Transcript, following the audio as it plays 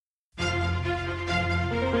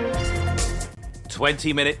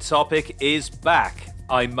20-Minute Topic is back.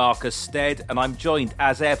 I'm Marcus Stead and I'm joined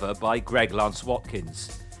as ever by Greg Lance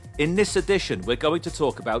Watkins. In this edition, we're going to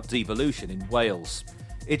talk about devolution in Wales.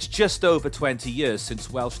 It's just over 20 years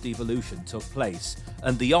since Welsh devolution took place,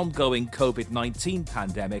 and the ongoing COVID-19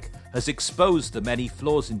 pandemic has exposed the many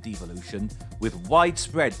flaws in devolution, with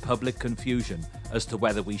widespread public confusion as to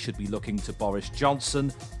whether we should be looking to Boris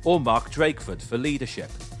Johnson or Mark Drakeford for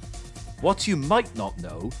leadership. What you might not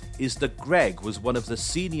know is that Greg was one of the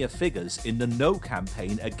senior figures in the No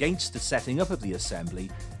campaign against the setting up of the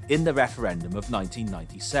Assembly in the referendum of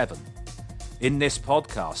 1997. In this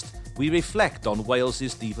podcast, we reflect on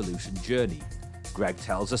Wales's devolution journey. Greg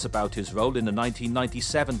tells us about his role in the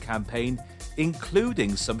 1997 campaign,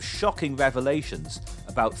 including some shocking revelations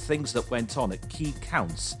about things that went on at key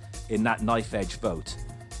counts in that knife-edge vote.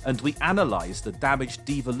 And we analyse the damage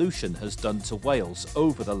devolution has done to Wales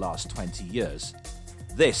over the last 20 years.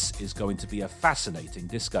 This is going to be a fascinating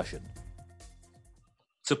discussion.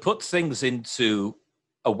 To put things into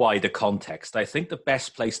a wider context, I think the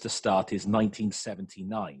best place to start is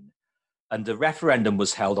 1979. And the referendum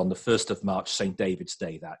was held on the 1st of March, St. David's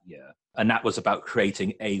Day that year. And that was about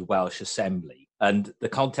creating a Welsh Assembly. And the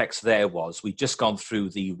context there was, we'd just gone through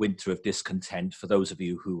the winter of discontent. For those of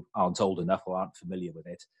you who aren't old enough or aren't familiar with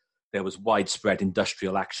it, there was widespread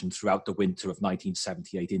industrial action throughout the winter of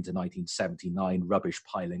 1978 into 1979, rubbish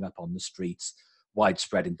piling up on the streets,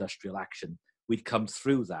 widespread industrial action. We'd come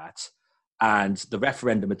through that, and the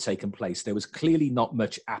referendum had taken place. There was clearly not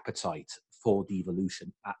much appetite for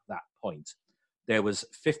devolution at that point. There was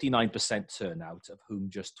 59% turnout, of whom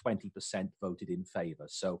just 20% voted in favour.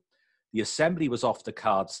 So the Assembly was off the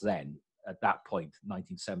cards then, at that point,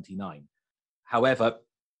 1979. However,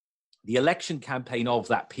 the election campaign of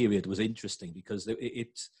that period was interesting because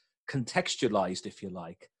it contextualised, if you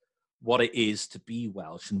like, what it is to be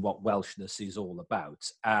Welsh and what Welshness is all about.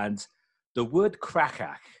 And the word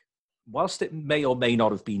cracach, whilst it may or may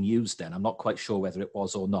not have been used then, I'm not quite sure whether it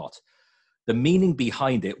was or not, the meaning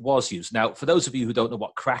behind it was used. Now, for those of you who don't know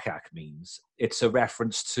what cracach means, it's a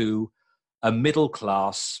reference to a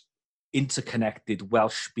middle-class, interconnected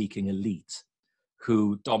Welsh-speaking elite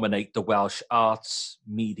who dominate the Welsh arts,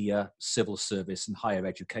 media, civil service and higher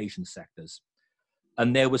education sectors.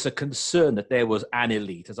 And there was a concern that there was an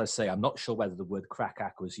elite. As I say, I'm not sure whether the word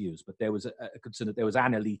cracach was used, but there was a concern that there was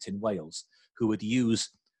an elite in Wales who would use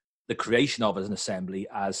the creation of an assembly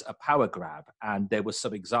as a power grab. And there were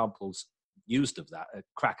some examples used of that.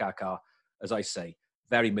 Cracach are, as I say,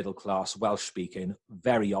 very middle class, Welsh speaking,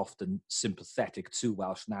 very often sympathetic to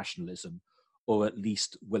Welsh nationalism, or at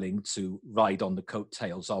least willing to ride on the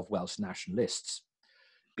coattails of Welsh nationalists.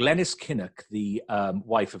 Glenys Kinnock, the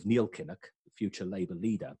wife of Neil Kinnock, the future Labour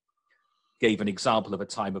leader, gave an example of a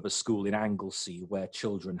time of a school in Anglesey where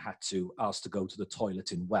children had to ask to go to the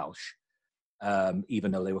toilet in Welsh,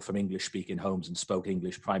 even though they were from English-speaking homes and spoke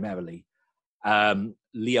English primarily.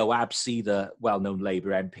 Leo Absey, the well-known Labour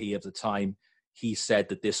MP of the time, he said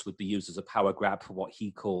that this would be used as a power grab for what he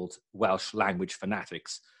called Welsh language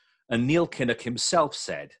fanatics. And Neil Kinnock himself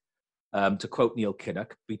said, to quote Neil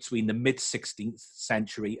Kinnock, between the mid-16th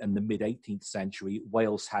century and the mid-18th century,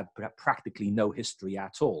 Wales had practically no history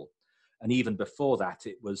at all. And even before that,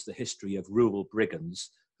 it was the history of rural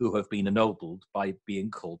brigands who have been ennobled by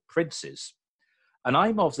being called princes. And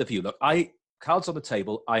I'm of the view, look, cards on the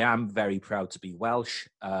table, I am very proud to be Welsh.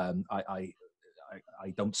 I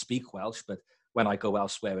don't speak Welsh, but when I go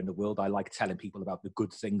elsewhere in the world, I like telling people about the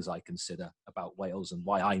good things I consider about Wales and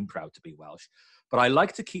why I'm proud to be Welsh. But I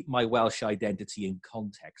like to keep my Welsh identity in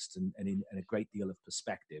context and in a great deal of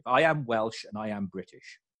perspective. I am Welsh and I am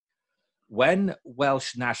British. When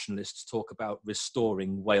Welsh nationalists talk about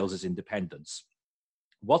restoring Wales's independence,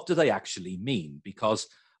 what do they actually mean? Because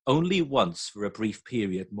only once for a brief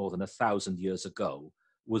period more than 1,000 years ago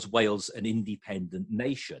was Wales an independent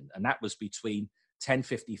nation, and that was between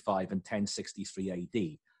 1055 and 1063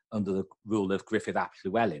 AD under the rule of Griffith ap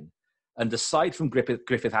Llywelyn. And aside from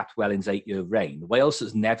Griffith ap Llywelyn's 8-year reign, Wales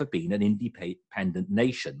has never been an independent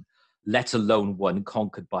nation, let alone one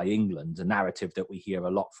conquered by England, a narrative that we hear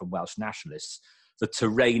a lot from Welsh nationalists. The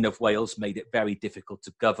terrain of Wales made it very difficult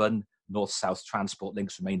to govern. North-south transport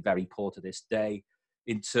links remain very poor to this day.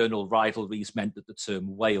 Internal rivalries meant that the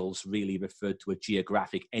term Wales really referred to a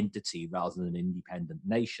geographic entity rather than an independent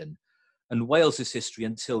nation. And Wales's history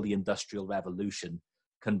until the Industrial Revolution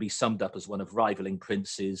can be summed up as one of rivaling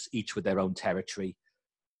princes, each with their own territory,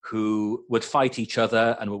 who would fight each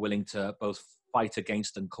other and were willing to both fight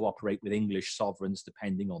against and cooperate with English sovereigns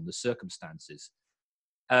depending on the circumstances.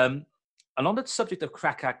 And on the subject of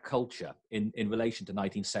crack culture in relation to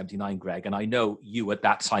 1979, Greg, and I know you at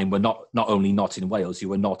that time were not only not in Wales, you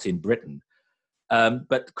were not in Britain.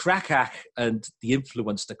 But Crackach and the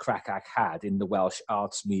influence that Crackach had in the Welsh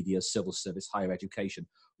arts, media, civil service, higher education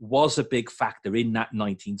was a big factor in that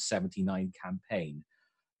 1979 campaign.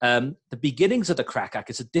 The beginnings of the Crackach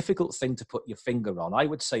is a difficult thing to put your finger on. I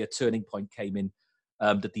would say a turning point came in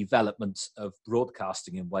the development of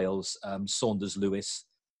broadcasting in Wales. Saunders Lewis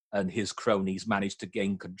and his cronies managed to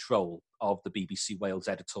gain control of the BBC Wales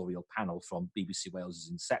editorial panel from BBC Wales'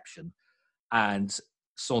 inception. And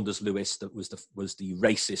Saunders Lewis, that was the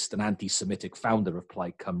racist and anti-Semitic founder of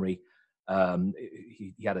Plaid Cymru.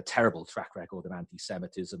 He had a terrible track record of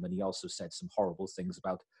anti-Semitism, and he also said some horrible things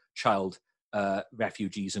about child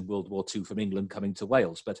refugees in World War II from England coming to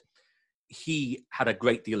Wales. But he had a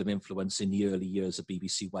great deal of influence in the early years of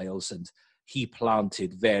BBC Wales, and he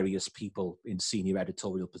planted various people in senior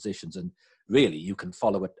editorial positions. And really, you can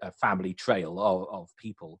follow a family trail of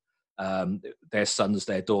people. Their sons,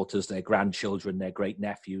 their daughters, their grandchildren, their great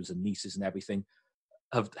nephews and nieces and everything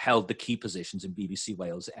have held the key positions in BBC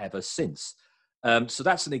Wales ever since. So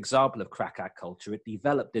that's an example of Crackach culture. It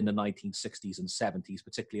developed in the 1960s and 70s,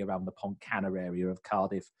 particularly around the Pontcanner area of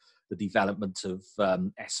Cardiff. The development of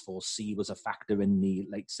S4C was a factor in the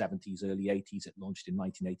late 70s, early 80s. It launched in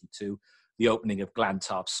 1982. The opening of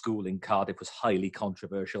Glantarp School in Cardiff was highly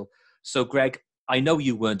controversial. So, Greg, I know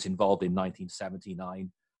you weren't involved in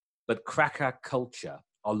 1979, but Crackach culture,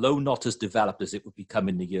 although not as developed as it would become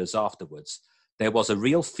in the years afterwards, there was a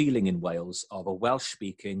real feeling in Wales of a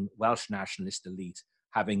Welsh-speaking, Welsh nationalist elite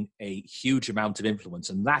having a huge amount of influence.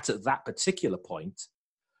 And that, at that particular point,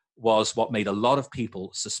 was what made a lot of people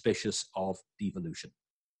suspicious of devolution.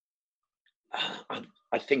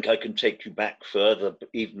 I think I can take you back further,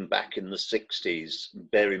 even back in the 60s.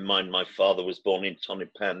 Bear in mind, my father was born in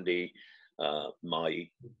Tonypandy.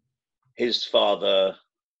 His father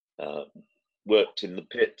worked in the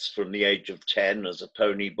pits from the age of 10 as a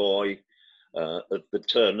pony boy at the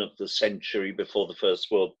turn of the century before the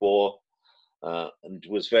First World War, and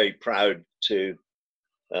was very proud to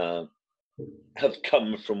have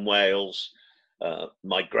come from Wales.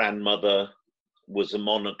 My grandmother was a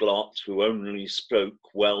monoglot who only spoke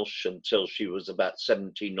Welsh until she was about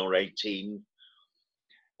 17 or 18.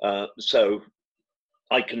 So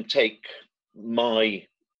I can take my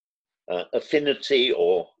affinity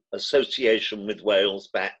or association with Wales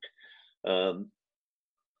back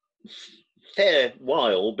fair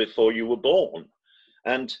while before you were born.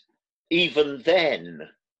 And even then,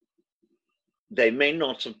 they may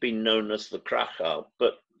not have been known as the Cracha,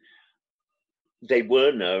 but they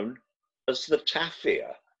were known as the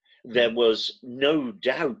Tafia. There was no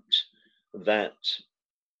doubt that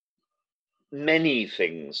many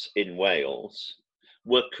things in Wales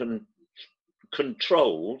were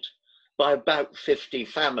controlled by about 50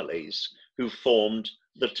 families who formed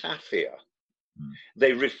the Tafia.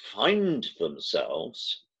 They refined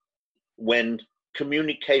themselves when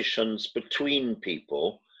communications between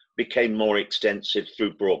people became more extensive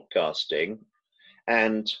through broadcasting,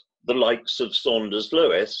 and the likes of Saunders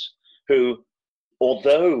Lewis, who,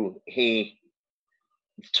 although he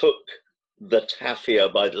took the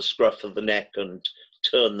Tafia by the scruff of the neck and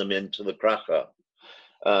turned them into the Cracha,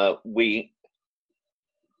 we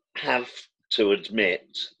have to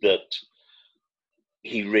admit that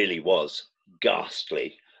he really was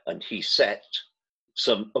ghastly, and he set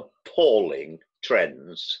some appalling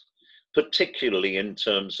trends, particularly in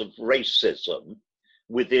terms of racism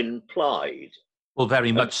within Plaid. Well,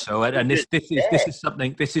 very much so, and this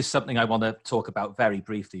is something I want to talk about very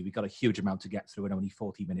briefly. We've got a huge amount to get through and only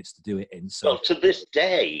 40 minutes to do it in. So, well, to this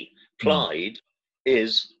day, Plaid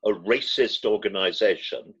is a racist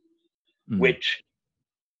organisation which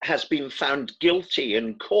has been found guilty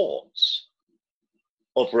in courts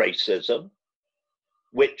of racism,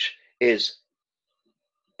 which is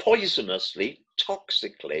poisonously,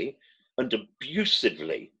 toxically, and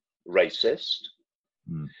abusively racist.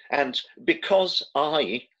 And because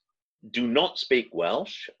I do not speak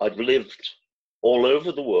Welsh, I've lived all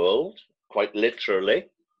over the world, quite literally,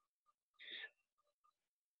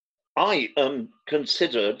 I am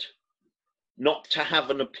considered not to have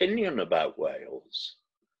an opinion about Wales.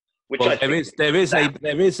 Well, there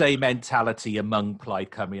is a mentality among Plaid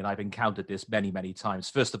Cymru, and I've encountered this many, many times.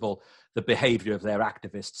 First of all, the behaviour of their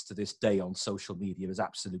activists to this day on social media is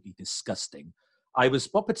absolutely disgusting.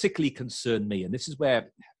 What particularly concerned me, and this is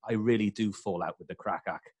where I really do fall out with the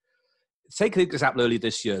Crackach. Take an example earlier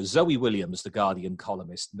this year, Zoe Williams, the Guardian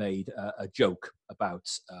columnist, made a joke about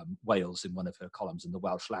Wales in one of her columns in the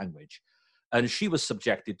Welsh language. And she was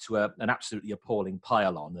subjected to an absolutely appalling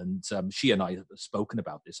pile-on. And she and I have spoken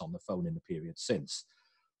about this on the phone in the period since.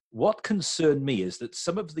 What concerned me is that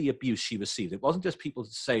some of the abuse she received, it wasn't just people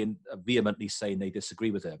vehemently saying they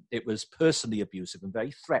disagree with her. It was personally abusive and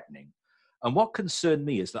very threatening. And what concerned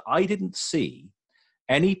me is that I didn't see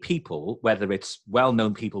any people, whether it's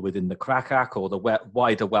well-known people within the Crackach or the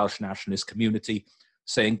wider Welsh nationalist community,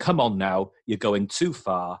 saying, come on now, you're going too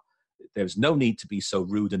far. There's no need to be so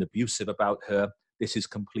rude and abusive about her. This is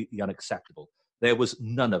completely unacceptable. There was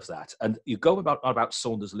none of that. And you go about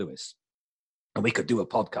Saunders Lewis, and we could do a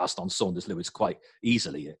podcast on Saunders Lewis quite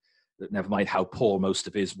easily. Never mind how poor most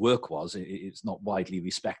of his work was. It's not widely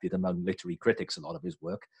respected among literary critics, a lot of his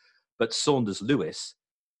work. But Saunders Lewis,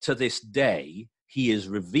 to this day, he is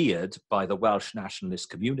revered by the Welsh nationalist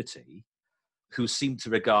community, who seem to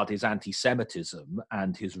regard his anti-Semitism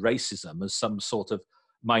and his racism as some sort of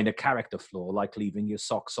minor character flaw, like leaving your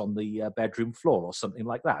socks on the bedroom floor or something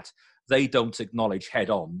like that. They don't acknowledge head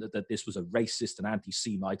on that this was a racist and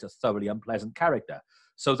anti-Semite, a thoroughly unpleasant character.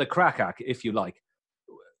 So the Crackach, if you like,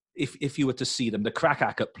 if you were to see them, the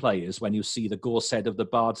Crackach at play is when you see the Gorsedd of the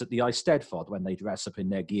Bards at the Eisteddfod, when they dress up in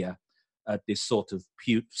their gear at this sort of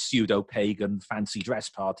pseudo-pagan fancy dress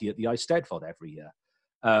party at the Eisteddfod every year.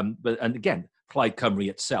 And again, Plaid Cymru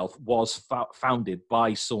itself was founded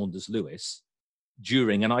by Saunders Lewis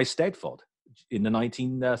during an Eisteddfod in the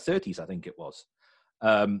 1930s, I think it was,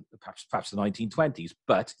 perhaps the 1920s.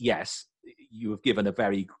 But yes, you have given a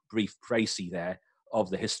very brief précis there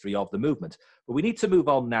of the history of the movement. But we need to move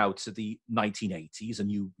on now to the 1980s,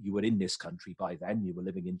 and you were in this country by then. You were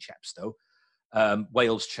living in Chepstow.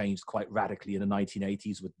 Wales changed quite radically in the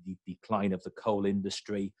 1980s with the decline of the coal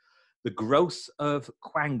industry, the growth of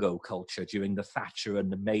Quango culture during the Thatcher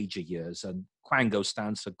and the Major years. And Quango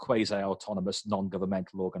stands for Quasi-Autonomous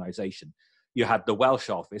Non-Governmental Organisation. You had the Welsh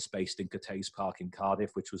office based in Cathays Park in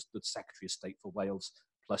Cardiff, which was the Secretary of State for Wales,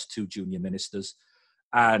 plus 2 junior ministers.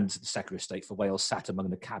 And the Secretary of State for Wales sat among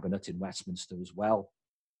the cabinet in Westminster as well.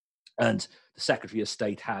 And the Secretary of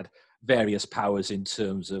State had various powers in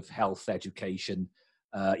terms of health, education,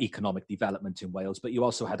 economic development in Wales, but you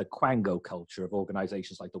also had a Quango culture of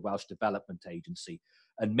organisations like the Welsh Development Agency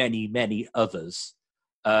and many, many others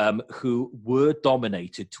who were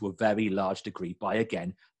dominated to a very large degree by,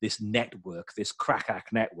 again, this network, this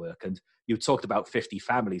Crackach network. And you talked about 50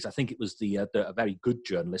 families. I think it was a very good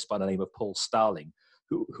journalist by the name of Paul Starling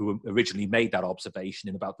who originally made that observation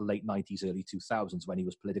in about the late 90s, early 2000s, when he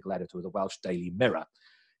was political editor of the Welsh Daily Mirror.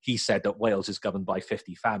 He said that Wales is governed by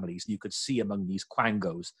 50 families. And you could see among these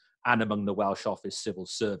Quangos and among the Welsh Office Civil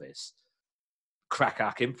Service,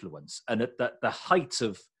 Crackach influence. And at the height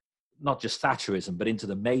of not just Thatcherism, but into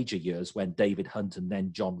the Major years when David Hunt and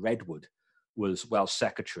then John Redwood was Welsh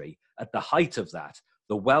Secretary, at the height of that,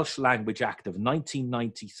 the Welsh Language Act of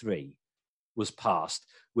 1993 was passed,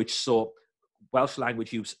 which saw Welsh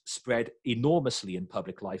language use spread enormously in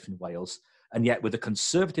public life in Wales, and yet with a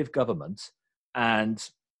Conservative government and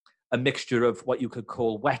a mixture of what you could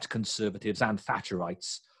call wet Conservatives and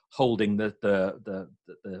Thatcherites holding the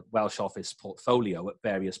Welsh Office portfolio at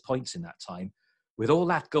various points in that time. With all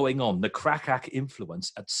that going on, the Crackach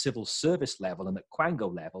influence at civil service level and at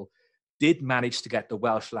Quango level did manage to get the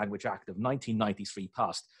Welsh Language Act of 1993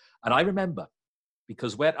 passed. And I remember,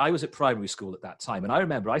 because when I was at primary school at that time, and I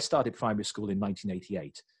remember I started primary school in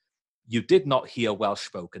 1988, you did not hear Welsh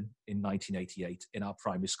spoken in 1988 in our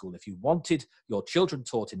primary school. If you wanted your children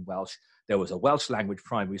taught in Welsh, there was a Welsh language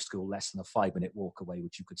primary school less than a 5-minute walk away,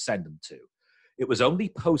 which you could send them to. It was only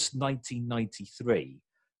post-1993,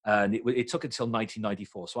 and it took until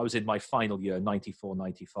 1994. So I was in my final year, 94,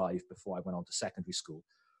 95, before I went on to secondary school.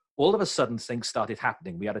 All of a sudden, things started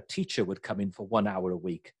happening. We had a teacher would come in for 1 hour a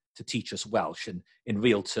week to teach us Welsh, and in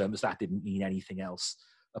real terms, that didn't mean anything else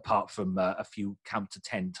apart from a few count to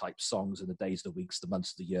 10 type songs in the days, the weeks, the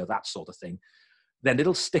months of the year, that sort of thing. Then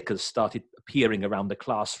little stickers started appearing around the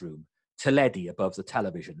classroom. Teledu above the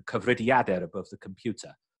television, Cyfrifiadur above the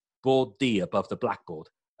computer, Board D above the blackboard,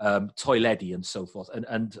 Toiledu and so forth. And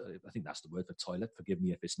I think that's the word for toilet, forgive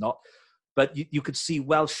me if it's not. But you could see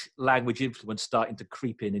Welsh language influence starting to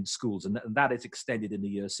creep in schools, and that has extended in the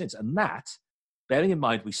years since. And that, bearing in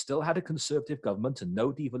mind we still had a Conservative government and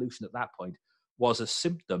no devolution at that point, was a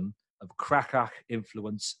symptom of Crackach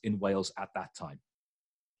influence in Wales at that time.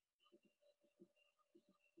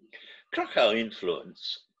 Crackach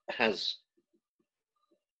influence has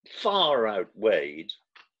far outweighed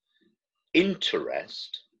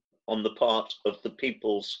interest on the part of the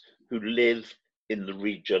peoples who live in the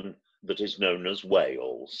region that is known as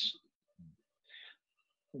Wales.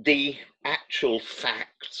 The actual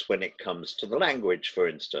facts when it comes to the language, for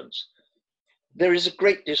instance, there is a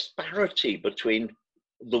great disparity between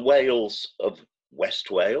the Wales of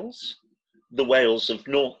West Wales, the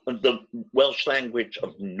Welsh language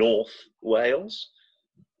of North Wales,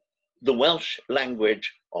 the Welsh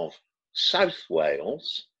language of South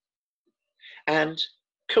Wales, and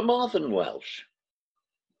Carmarthen Welsh.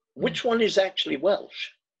 Which one is actually Welsh?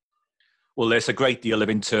 Well, there's a great deal of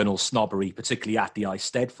internal snobbery, particularly at the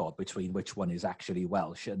Eisteddfod, between which one is actually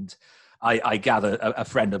Welsh. And I gather a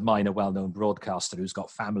friend of mine, a well-known broadcaster who's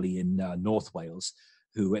got family in North Wales,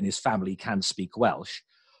 who and his family can speak Welsh,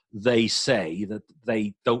 they say that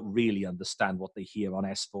they don't really understand what they hear on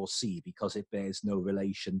S4C because it bears no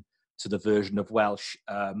relation to the version of Welsh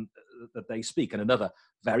that they speak. And another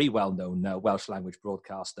very well-known Welsh language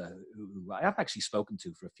broadcaster who I have actually spoken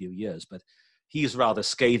to for a few years, but he's rather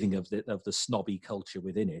scathing of the snobby culture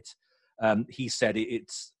within it. He said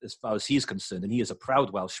it's, as far as he's concerned, and he is a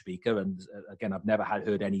proud Welsh speaker, and again, I've never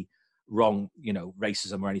heard any wrong,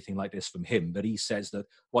 racism or anything like this from him, but he says that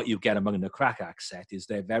what you get among the Crackach set is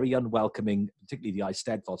they're very unwelcoming, particularly the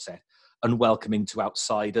Eisteddfod set, unwelcoming to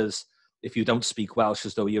outsiders. If you don't speak Welsh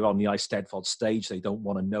as though you're on the Eisteddfod stage, they don't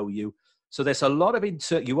want to know you. So there's a lot of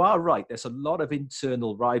you are right, there's a lot of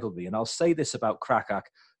internal rivalry. And I'll say this about Crackach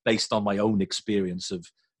based on my own experience of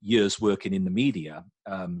years working in the media.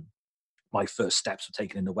 My first steps were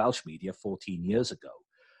taken in the Welsh media 14 years ago.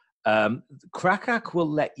 Crackach will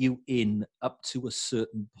let you in up to a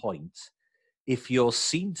certain point if you're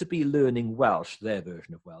seen to be learning Welsh, their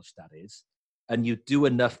version of Welsh that is, and you do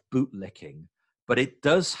enough bootlicking. But it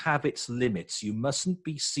does have its limits. You mustn't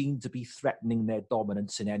be seen to be threatening their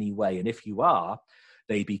dominance in any way. And if you are,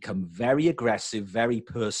 they become very aggressive, very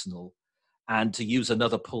personal. And to use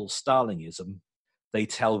another Paul Starlingism, they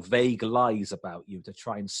tell vague lies about you to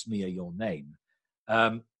try and smear your name.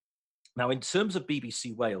 Now, in terms of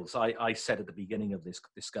BBC Wales, I said at the beginning of this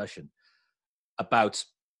discussion about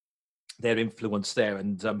their influence there.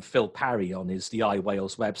 And Phil Parry on the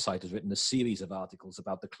iWales website has written a series of articles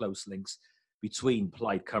about the close links between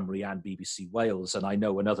Plaid Cymru and BBC Wales. And I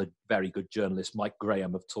know another very good journalist, Mike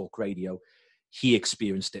Graham of Talk Radio, he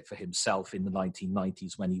experienced it for himself in the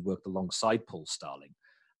 1990s when he worked alongside Paul Starling.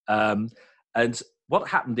 And what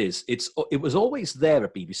happened is, it was always there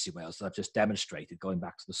at BBC Wales, that I've just demonstrated, going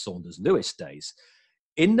back to the Saunders-Lewis days.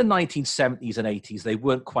 In the 1970s and 80s, they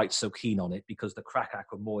weren't quite so keen on it because the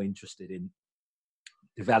Crackach were more interested in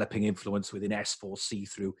developing influence within S4C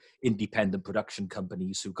through independent production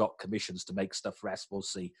companies who got commissions to make stuff for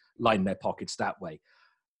S4C, line their pockets that way.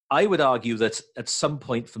 I would argue that at some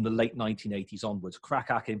point from the late 1980s onwards,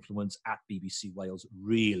 Crackach influence at BBC Wales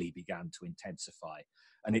really began to intensify.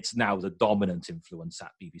 And it's now the dominant influence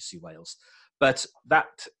at BBC Wales. But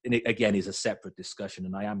that, again, is a separate discussion,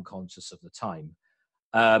 and I am conscious of the time.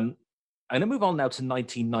 I'm going to move on now to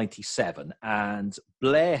 1997, and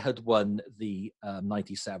Blair had won the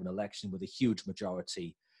 97 election with a huge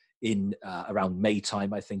majority in around May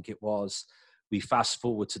time, I think it was. We fast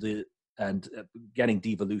forward to getting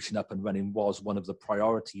devolution up and running was one of the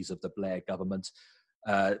priorities of the Blair government.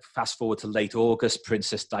 Fast forward to late August,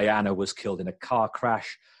 Princess Diana was killed in a car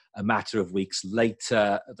crash. A matter of weeks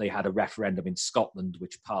later, they had a referendum in Scotland,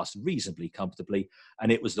 which passed reasonably comfortably.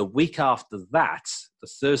 And it was the week after that, the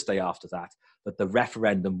Thursday after that, that the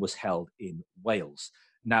referendum was held in Wales.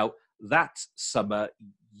 Now, that summer,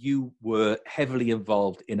 you were heavily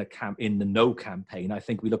involved in the No campaign. I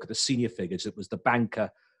think we look at the senior figures. It was the banker,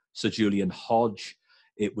 Sir Julian Hodge.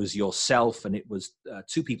 It was yourself, and it was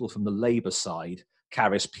two people from the Labour side,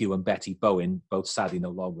 Caris Pugh and Betty Bowen, both sadly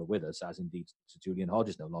no longer with us, as indeed Sir Julian Hodge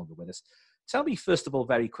is no longer with us. Tell me, first of all,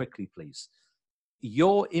 very quickly, please,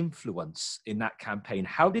 your influence in that campaign.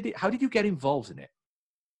 How did you get involved in it?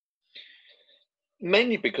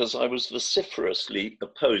 Mainly because I was vociferously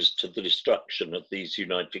opposed to the destruction of these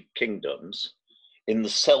United Kingdoms in the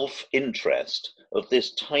self-interest of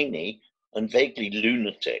this tiny and vaguely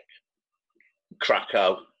lunatic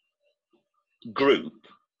Krakow group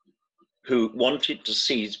who wanted to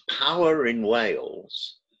seize power in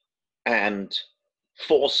Wales and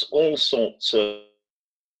force all sorts of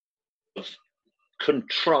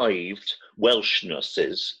contrived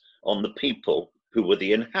Welshnesses on the people who were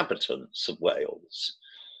the inhabitants of Wales.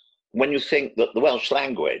 When you think that the Welsh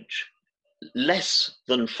language, less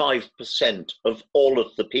than 5% of all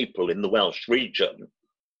of the people in the Welsh region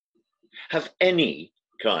have any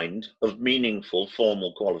kind of meaningful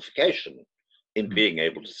formal qualification in being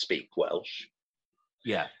able to speak Welsh.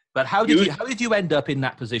 Yeah. But how did you end up in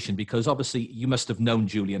that position? Because obviously you must have known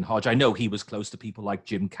Julian Hodge. I know he was close to people like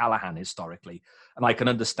Jim Callaghan historically, and I can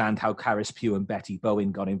understand how Caris Pugh and Betty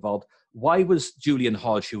Bowen got involved. Why was Julian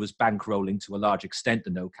Hodge, who was bankrolling to a large extent the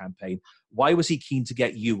No campaign, why was he keen to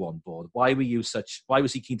get you on board? Why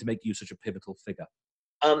was he keen to make you such a pivotal figure?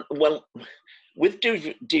 Well, with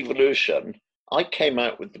devolution, I came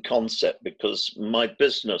out with the concept because my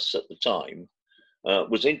business at the time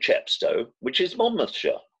was in Chepstow, which is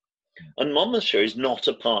Monmouthshire. And Monmouthshire is not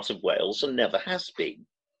a part of Wales and never has been.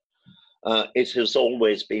 It has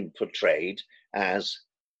always been portrayed as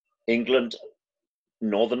England,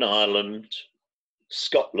 Northern Ireland,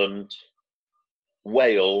 Scotland,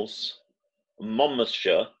 Wales,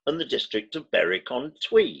 Monmouthshire, and the district of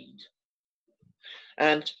Berwick-on-Tweed.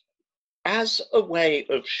 And as a way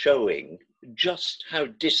of showing just how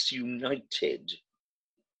disunited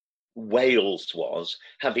Wales was,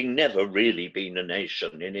 having never really been a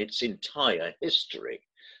nation in its entire history,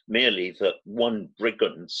 merely that one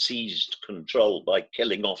brigand seized control by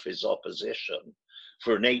killing off his opposition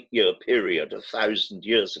for an 8-year period 1,000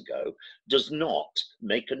 years ago, does not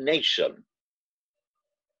make a nation.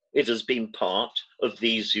 It has been part of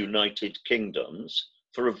these United Kingdoms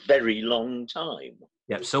for a very long time.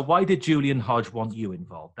 Yeah. So why did Julian Hodge want you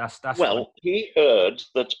involved? Well, he heard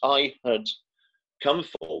that I had come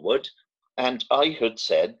forward and I had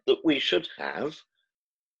said that we should have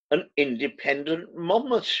an independent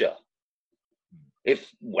Monmouthshire.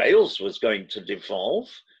 If Wales was going to devolve,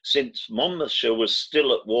 since Monmouthshire was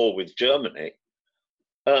still at war with Germany,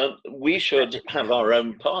 we should have our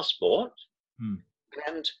own passport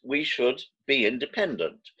and we should be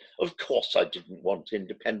independent. Of course, I didn't want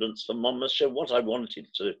independence for Monmouthshire. What I wanted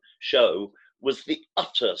to show was the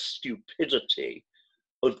utter stupidity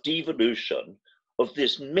of devolution of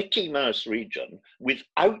this Mickey Mouse region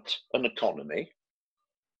without an economy,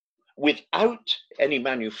 without any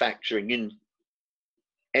manufacturing in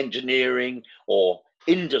engineering or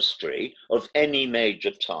industry of any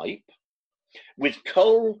major type, with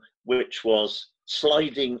coal, which was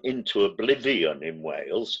sliding into oblivion in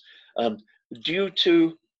Wales due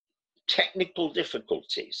to technical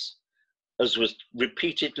difficulties, as was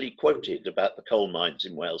repeatedly quoted about the coal mines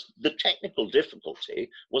in Wales. The technical difficulty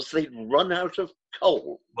was they'd run out of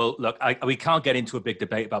coal. Well, look, we can't get into a big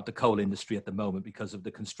debate about the coal industry at the moment because of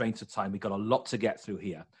the constraints of time. We've got a lot to get through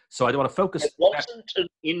here. So I don't want to focus. It wasn't an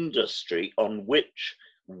industry on which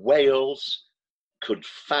Wales could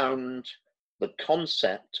found the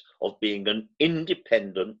concept of being an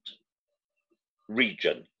independent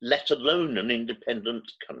region, let alone an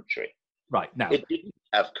independent country. Right. Now, it didn't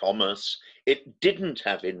have commerce, it didn't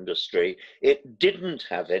have industry, it didn't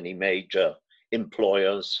have any major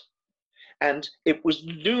employers, and it was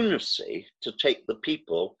lunacy to take the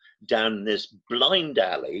people down this blind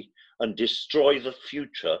alley and destroy the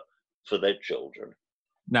future for their children.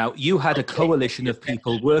 Now, you had a coalition of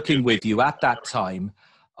people working with you at that time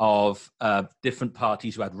of different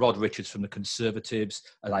parties. You had Rod Richards from the Conservatives,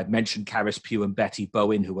 and I've mentioned Caris Pugh and Betty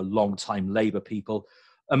Bowen, who were long-time Labour people.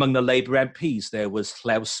 Among the Labour MPs, there was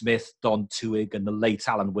Llew Smith, Don Tewig, and the late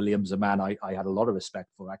Alan Williams, a man I had a lot of respect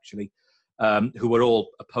for, actually, who were all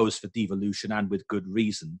opposed for devolution and with good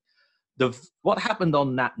reason. What happened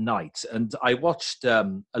on that night, and I watched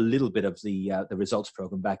a little bit of the results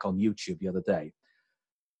programme back on YouTube the other day.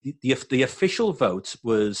 The official vote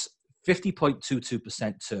was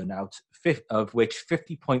 50.22% turnout, of which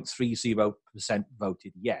 50.30%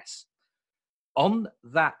 voted yes. On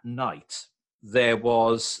that night, there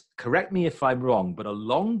was, correct me if I'm wrong, but a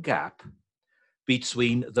long gap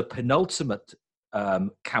between the penultimate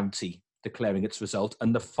county declaring its result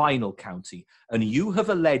and the final county. And you have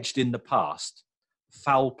alleged in the past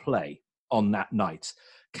foul play on that night.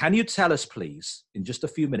 Can you tell us, please, in just a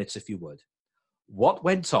few minutes, if you would, what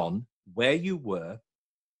went on, where you were,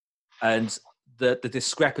 and the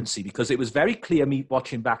discrepancy? Because it was very clear, me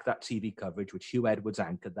watching back that TV coverage, which Hugh Edwards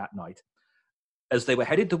anchored that night, as they were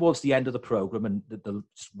headed towards the end of the programme and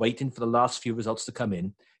just waiting for the last few results to come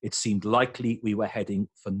in, it seemed likely we were heading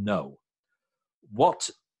for no. What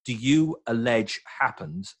do you allege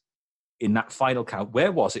happened in that final count?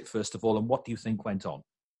 Where was it, first of all, and what do you think went on?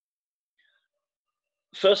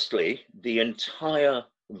 Firstly, the entire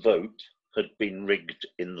vote had been rigged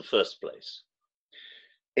in the first place,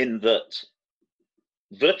 in that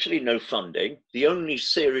virtually no funding, the only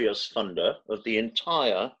serious funder of the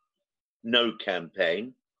entire No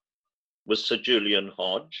campaign was Sir Julian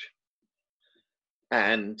Hodge.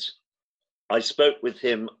 And I spoke with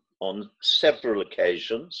him on several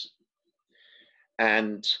occasions,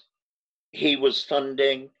 and he was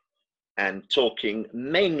funding and talking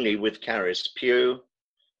mainly with Caris Pugh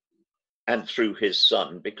and through his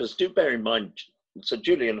son, because do bear in mind, Sir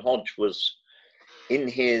Julian Hodge was in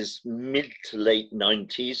his mid to late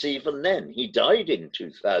 90s even then. He died in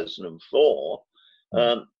 2004,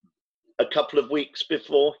 a couple of weeks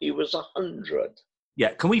before he was 100.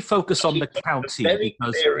 Yeah, can we focus on the count here?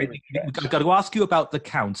 Because I've got to ask you about the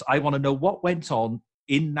count. I want to know what went on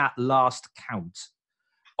in that last count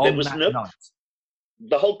on that night.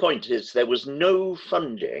 The whole point is there was no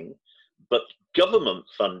funding, but government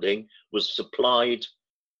funding was supplied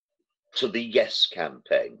to the Yes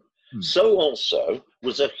campaign. So also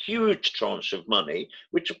was a huge tranche of money,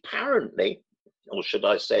 which apparently, or should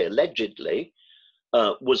I say allegedly,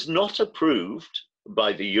 was not approved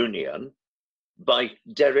by the union by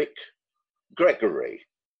Derek Gregory,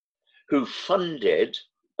 who funded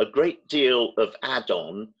a great deal of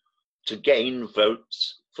add-on to gain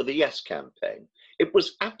votes for the Yes campaign. It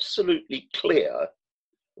was absolutely clear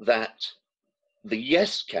that the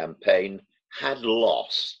Yes campaign had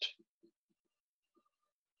lost.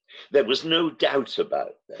 There was no doubt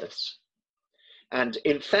about this. And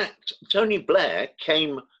in fact, Tony Blair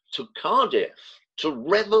came to Cardiff to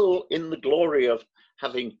revel in the glory of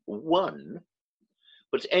having won,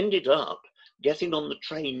 but ended up getting on the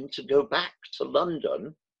train to go back to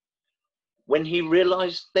London when he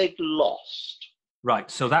realized they'd lost.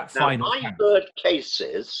 Right, so that final I heard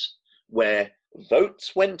cases where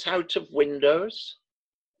votes went out of windows.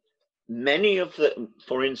 Many of them,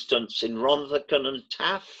 for instance, in Rothercombe and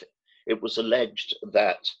Taff, it was alleged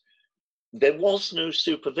that there was no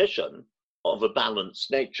supervision of a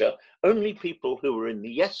balanced nature. Only people who were in the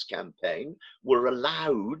Yes campaign were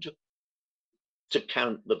allowed to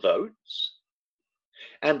count the votes,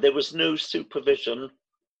 and there was no supervision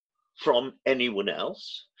from anyone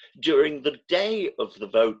else. During the day of the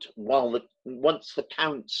vote, once the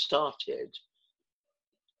count started,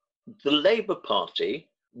 the Labour Party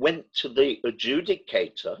went to the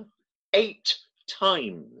adjudicator 8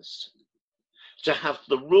 times to have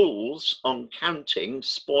the rules on counting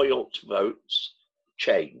spoilt votes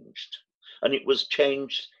changed. And it was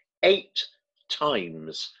changed 8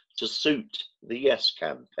 times to suit the Yes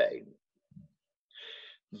campaign.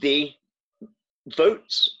 The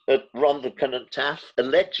votes at Rothercombe and Taff,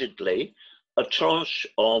 allegedly, a tranche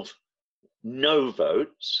of no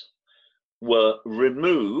votes were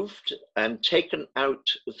removed and taken out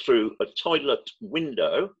through a toilet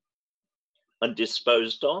window and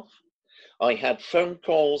disposed of. I had phone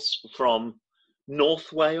calls from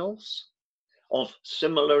North Wales of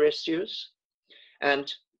similar issues.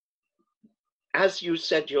 And as you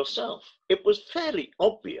said yourself, it was fairly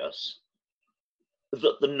obvious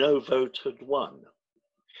that the no vote had won.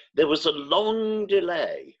 There was a long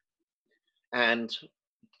delay, and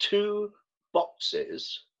 2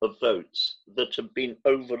 boxes of votes that had been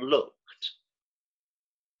overlooked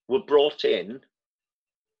were brought in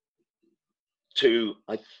to,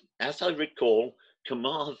 as I recall,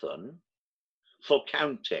 Carmarthen for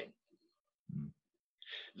counting.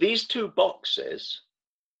 These 2 boxes,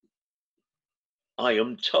 I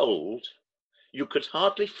am told, you could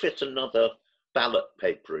hardly fit another ballot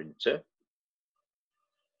paper into,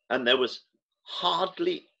 and there was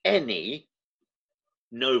hardly any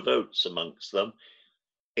no votes amongst them.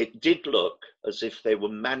 It did look as if they were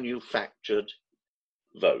manufactured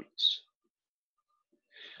votes.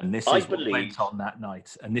 And this is what went on that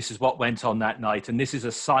night. And this is what went on that night. And this is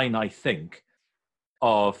a sign, I think,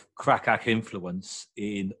 of Crackach influence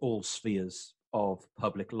in all spheres of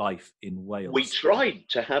public life in Wales. We tried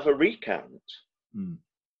to have a recount,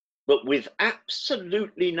 but with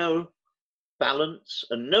absolutely no balance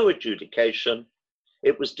and no adjudication,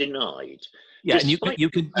 it was denied. Yeah, and you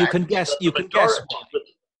can guess why.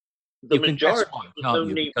 The majority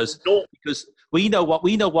because we know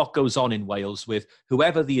what goes on in Wales with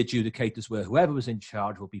whoever the adjudicators were, whoever was in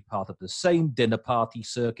charge will be part of the same dinner party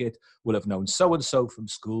circuit, will have known so-and-so from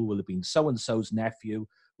school, will have been so-and-so's nephew,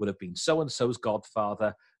 will have been so-and-so's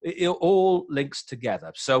godfather. It all links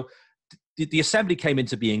together. So the Assembly came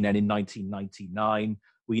into being then in 1999.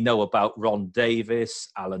 We know about Ron Davis,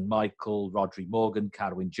 Alan Michael, Rhodri Morgan,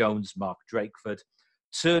 Carwyn Jones, Mark Drakeford.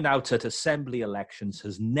 Turnout at Assembly elections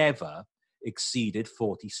has never exceeded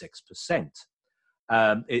 46%.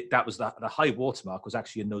 That was the high watermark was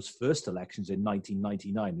actually in those first elections in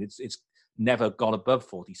 1999. It's never gone above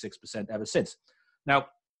 46% ever since. Now,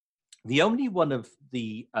 the only one of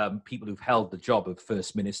the people who've held the job of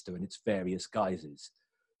First Minister in its various guises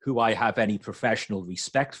who I have any professional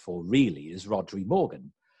respect for really is Rhodri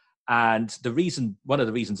Morgan. And one of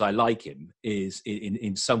the reasons I like him is,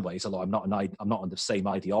 in some ways, although I'm not on the same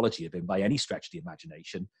ideology of him by any stretch of the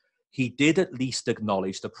imagination, he did at least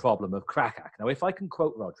acknowledge the problem of Crackach. Now, if I can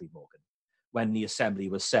quote Rhodri Morgan, when the Assembly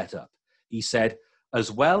was set up. He said,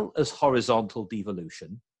 as well as horizontal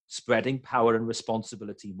devolution, spreading power and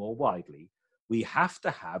responsibility more widely, we have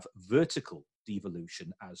to have vertical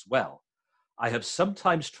devolution as well. I have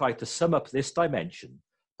sometimes tried to sum up this dimension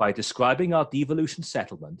by describing our devolution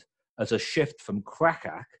settlement as a shift from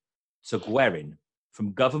Cracock to Gwerin,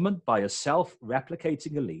 from government by a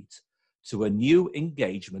self-replicating elite to a new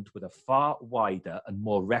engagement with a far wider and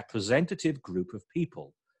more representative group of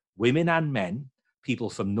people, women and men, people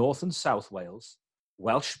from North and South Wales,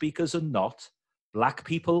 Welsh speakers and not, black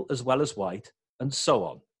people as well as white, and so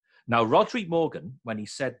on. Now, Rhodri Morgan, when he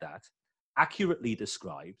said that, accurately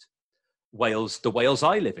described Wales, the Wales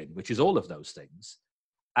I live in, which is all of those things.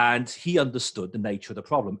 And he understood the nature of the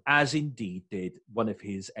problem, as indeed did one of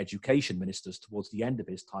his education ministers towards the end of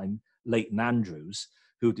his time, Leighton Andrews,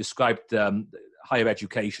 who described higher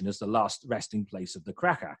education as the last resting place of the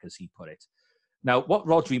Cracock, as he put it. Now, what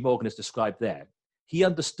Rhodri Morgan has described there, he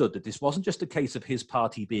understood that this wasn't just a case of his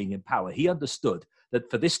party being in power. He understood that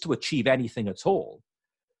for this to achieve anything at all,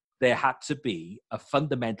 there had to be a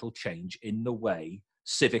fundamental change in the way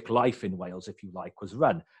civic life in Wales, if you like, was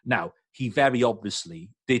run. Now, he very obviously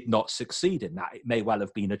did not succeed in that. It may well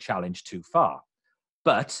have been a challenge too far.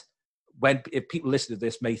 But if people listen to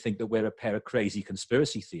this may think that we're a pair of crazy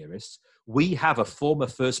conspiracy theorists, we have a former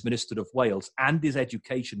First Minister of Wales and his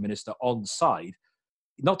education minister on side,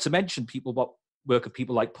 not to mention work of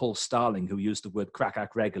people like Paul Starling, who used the word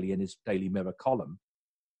Cracock regularly in his Daily Mirror column.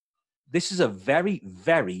 This is a very,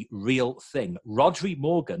 very real thing. Rhodri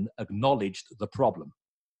Morgan acknowledged the problem.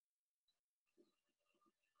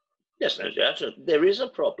 Yes, there is a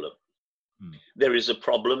problem. There is a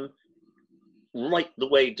problem right the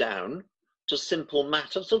way down to simple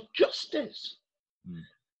matters of justice.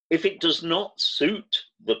 If it does not suit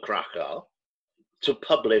the Cracock to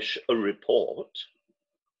publish a report,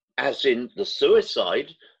 as in the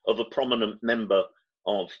suicide of a prominent member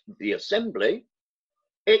of the Assembly,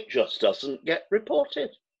 it just doesn't get reported.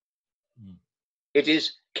 It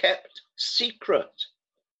is kept secret,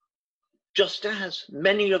 just as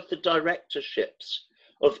many of the directorships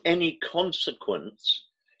of any consequence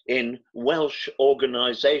in Welsh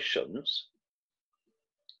organisations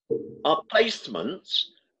are placements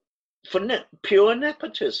for pure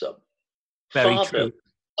nepotism. Very Fathers, true.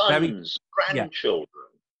 sons, grandchildren.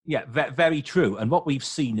 Yeah, very true. And what we've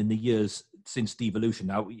seen in the years since devolution,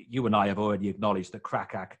 now you and I have already acknowledged that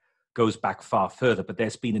Cracock goes back far further, but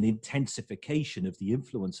there's been an intensification of the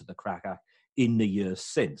influence of the Cracock in the years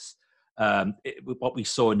since. What we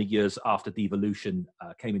saw in the years after devolution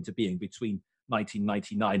came into being between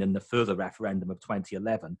 1999 and the further referendum of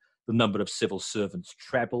 2011, the number of civil servants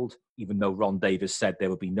trebled. Even though Ron Davies said there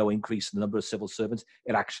would be no increase in the number of civil servants,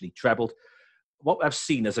 it actually trebled. What I've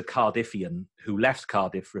seen as a Cardiffian who left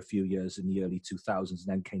Cardiff for a few years in the early 2000s and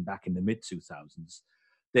then came back in the mid-2000s,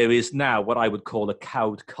 there is now what I would call a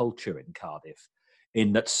cowed culture in Cardiff,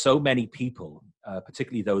 in that so many people,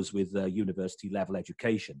 particularly those with university-level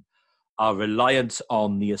education, are reliant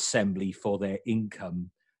on the Assembly for their income,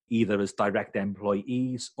 either as direct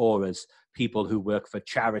employees or as people who work for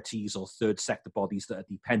charities or third sector bodies that are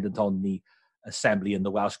dependent on the Assembly and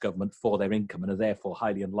the Welsh Government for their income and are therefore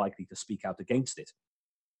highly unlikely to speak out against it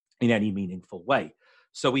in any meaningful way.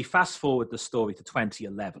 So we fast forward the story to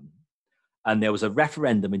 2011, and there was a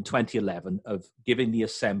referendum in 2011 of giving the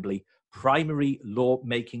Assembly primary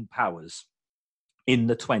law-making powers in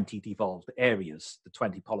the 20 devolved areas, the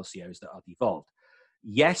 20 policy areas that are devolved.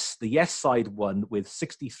 Yes, the yes side won with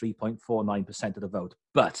 63.49% of the vote,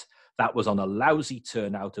 but that was on a lousy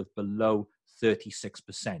turnout of below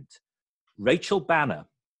 36%. Rachel Banner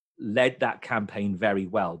led that campaign very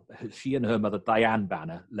well. She and her mother, Diane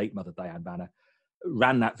Banner, late mother Diane Banner,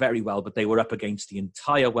 ran that very well, but they were up against the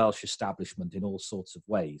entire Welsh establishment in all sorts of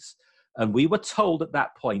ways. And we were told at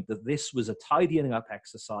that point that this was a tidying up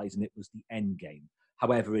exercise and it was the end game.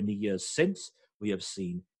 However, in the years since, we have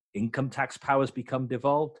seen income tax powers become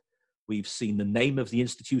devolved. We've seen the name of the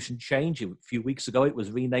institution change. A few weeks ago, it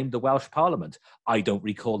was renamed the Welsh Parliament. I don't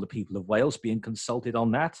recall the people of Wales being consulted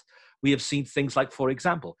on that. We have seen things like, for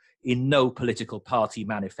example, in no political party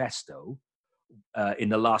manifesto in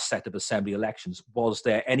the last set of Assembly elections, was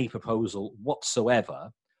there any proposal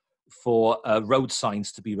whatsoever for road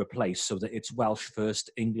signs to be replaced so that it's Welsh first,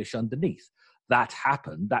 English underneath. That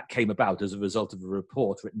happened. That came about as a result of a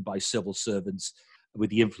report written by civil servants with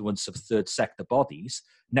the influence of third sector bodies.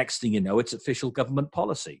 Next thing you know, it's official government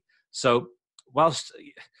policy. So whilst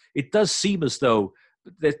it does seem as though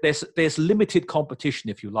there's limited competition,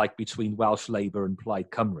 if you like, between Welsh Labour and Plaid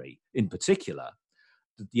Cymru in particular,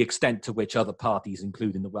 the extent to which other parties,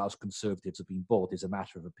 including the Welsh Conservatives, have been bought is a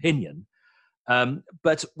matter of opinion.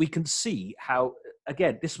 But we can see how,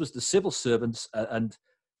 again, this was the civil servants and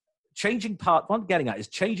changing what I'm getting at is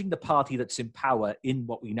changing the party that's in power in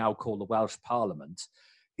what we now call the Welsh Parliament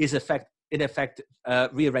is in effect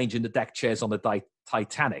rearranging the deck chairs on the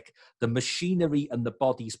Titanic. The machinery and the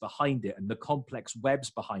bodies behind it and the complex webs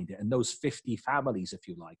behind it and those 50 families, if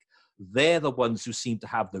you like, they're the ones who seem to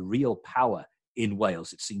have the real power in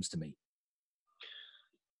Wales, it seems to me.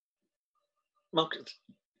 Mark,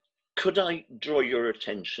 could I draw your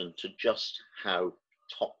attention to just how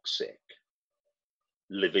toxic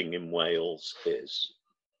living in Wales is?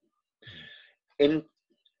 In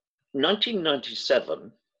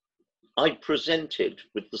 1997, I presented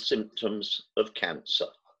with the symptoms of cancer,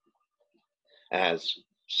 as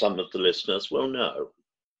some of the listeners will know.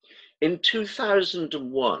 In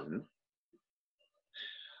 2001,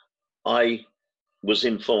 I was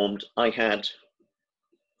informed I had,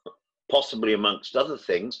 possibly amongst other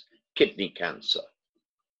things, kidney cancer.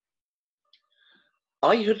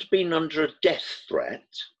 I had been under a death threat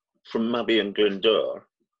from Mabby and Glyndŵr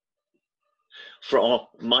for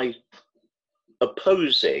my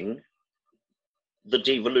opposing the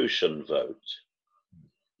devolution vote.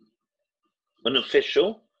 An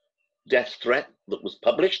official death threat that was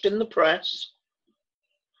published in the press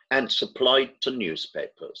and supplied to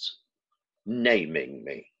newspapers, naming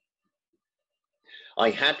me. I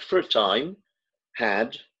had for a time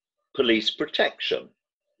had police protection,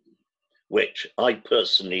 which I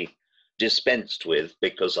personally dispensed with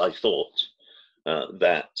because I thought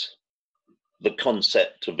that the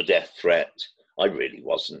concept of a death threat, I really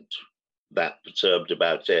wasn't that perturbed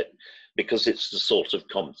about it because it's the sort of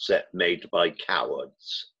concept made by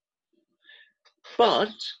cowards.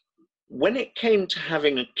 But when it came to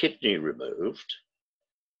having a kidney removed,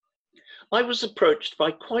 I was approached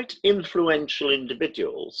by quite influential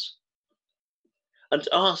individuals and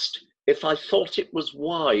asked if I thought it was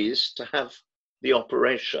wise to have the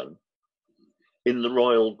operation in the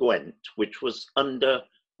Royal Gwent, which was under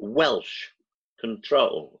Welsh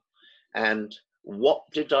control, and what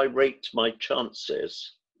did I rate my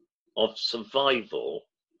chances of survival?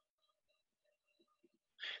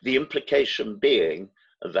 The implication being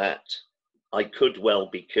that I could well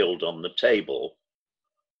be killed on the table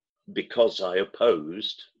because I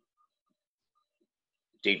opposed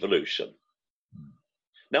devolution.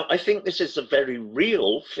 Now, I think this is a very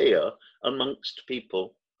real fear amongst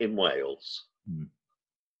people in Wales.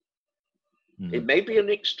 It may be an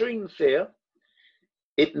extreme fear.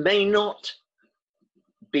 It may not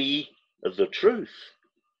be the truth,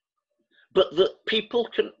 but that people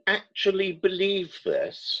can actually believe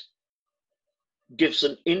this gives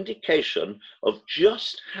an indication of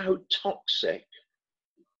just how toxic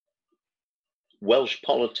Welsh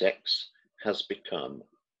politics has become.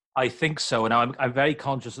 I think so, and I'm very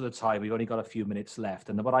conscious of the time. We've only got a few minutes left,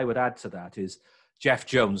 and what I would add to that is Jeff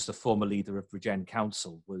Jones, the former leader of Regen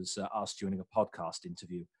Council, was asked during a podcast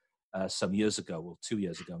interview some years ago, or 2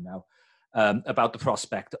 years ago now, about the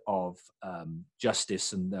prospect of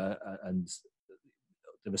justice and the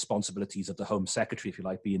responsibilities of the Home Secretary, if you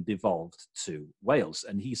like, being devolved to Wales.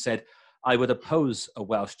 And he said, I would oppose a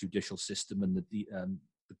Welsh judicial system and the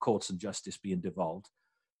courts and justice being devolved.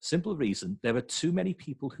 Simple reason, there are too many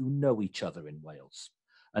people who know each other in Wales.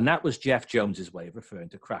 And that was Jeff Jones's way of referring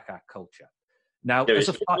to crack culture. Now, there is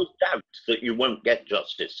no doubt that you won't get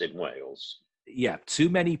justice in Wales. Yeah, too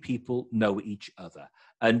many people know each other.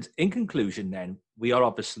 And in conclusion, then, we're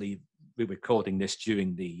recording this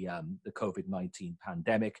during the COVID-19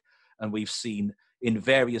 pandemic, and we've seen in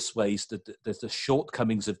various ways that the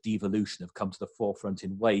shortcomings of devolution have come to the forefront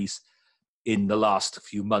in ways in the last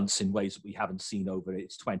few months, in ways that we haven't seen over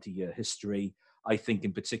its 20-year history. I think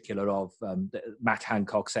in particular of Matt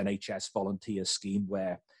Hancock's NHS volunteer scheme,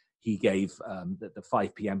 where he gave the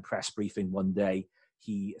 5 p.m. press briefing one day.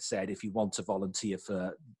 He said, if you want to volunteer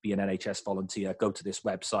be an NHS volunteer, go to this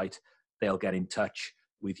website. They'll get in touch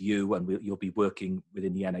with you and you'll be working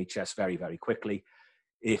within the NHS very, very quickly.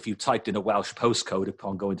 If you typed in a Welsh postcode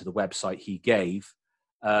upon going to the website he gave,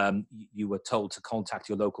 you were told to contact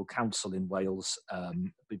your local council in Wales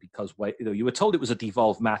because you were told it was a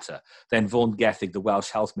devolved matter. Then Vaughan Gething, the Welsh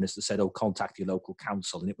Health Minister, said, contact your local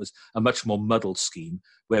council. And it was a much more muddled scheme,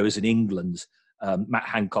 whereas in England, Matt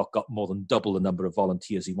Hancock got more than double the number of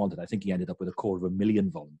volunteers he wanted. I think he ended up with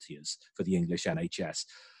 250,000 volunteers for the English NHS.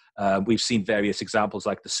 We've seen various examples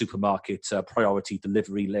like the supermarket priority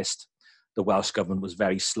delivery list. The Welsh government was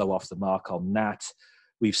very slow off the mark on that.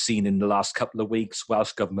 We've seen in the last couple of weeks,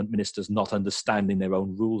 Welsh government ministers not understanding their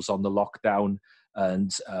own rules on the lockdown.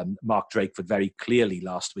 And Mark Drakeford very clearly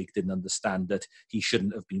last week didn't understand that he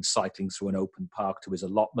shouldn't have been cycling through an open park to his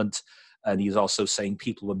allotment. And he was also saying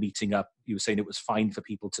people were meeting up. He was saying it was fine for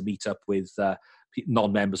people to meet up with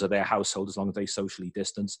non-members of their household as long as they socially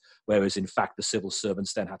distance, whereas in fact the civil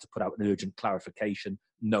servants then had to put out an urgent clarification.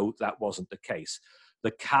 No, that wasn't the case.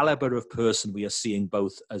 The calibre of person we are seeing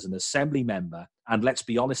both as an assembly member and, let's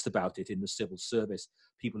be honest about it, in the civil service,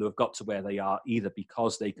 people who have got to where they are either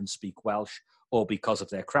because they can speak Welsh or because of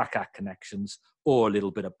their Cracock connections or a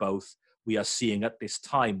little bit of both. We are seeing at this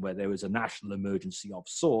time where there is a national emergency of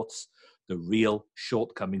sorts, the real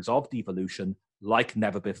shortcomings of devolution like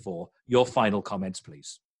never before. Your final comments,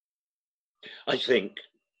 please. I think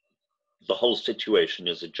the whole situation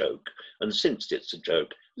is a joke. And since it's a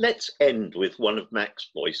joke, let's end with one of Max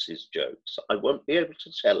Boyce's jokes. I won't be able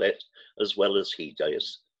to tell it as well as he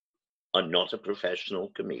does. I'm not a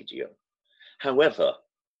professional comedian. However,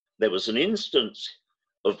 there was an instance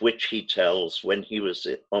of which he tells when he was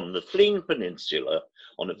on the Flegne Peninsula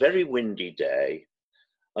on a very windy day,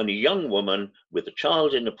 and a young woman with a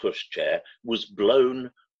child in a pushchair was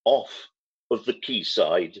blown off of the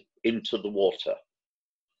quayside into the water.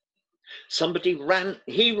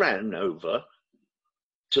 He ran over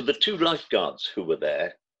to the two lifeguards who were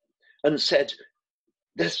there and said,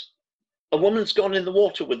 "There's a woman's gone in the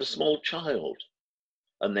water with a small child."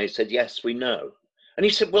 And they said, "Yes, we know." And he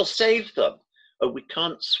said, "Well, save them." "Oh, we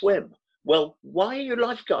can't swim." "Well, why are you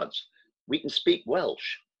lifeguards?" "We can speak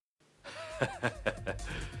Welsh."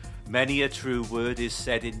 Many a true word is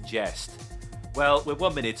said in jest. Well, we're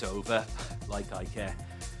 1 minute over, like I care.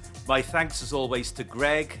 My thanks as always to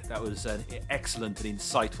Greg. That was an excellent and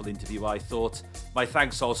insightful interview, I thought. My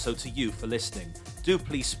thanks also to you for listening. Do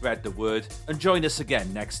please spread the word and join us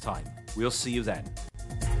again next time. We'll see you then.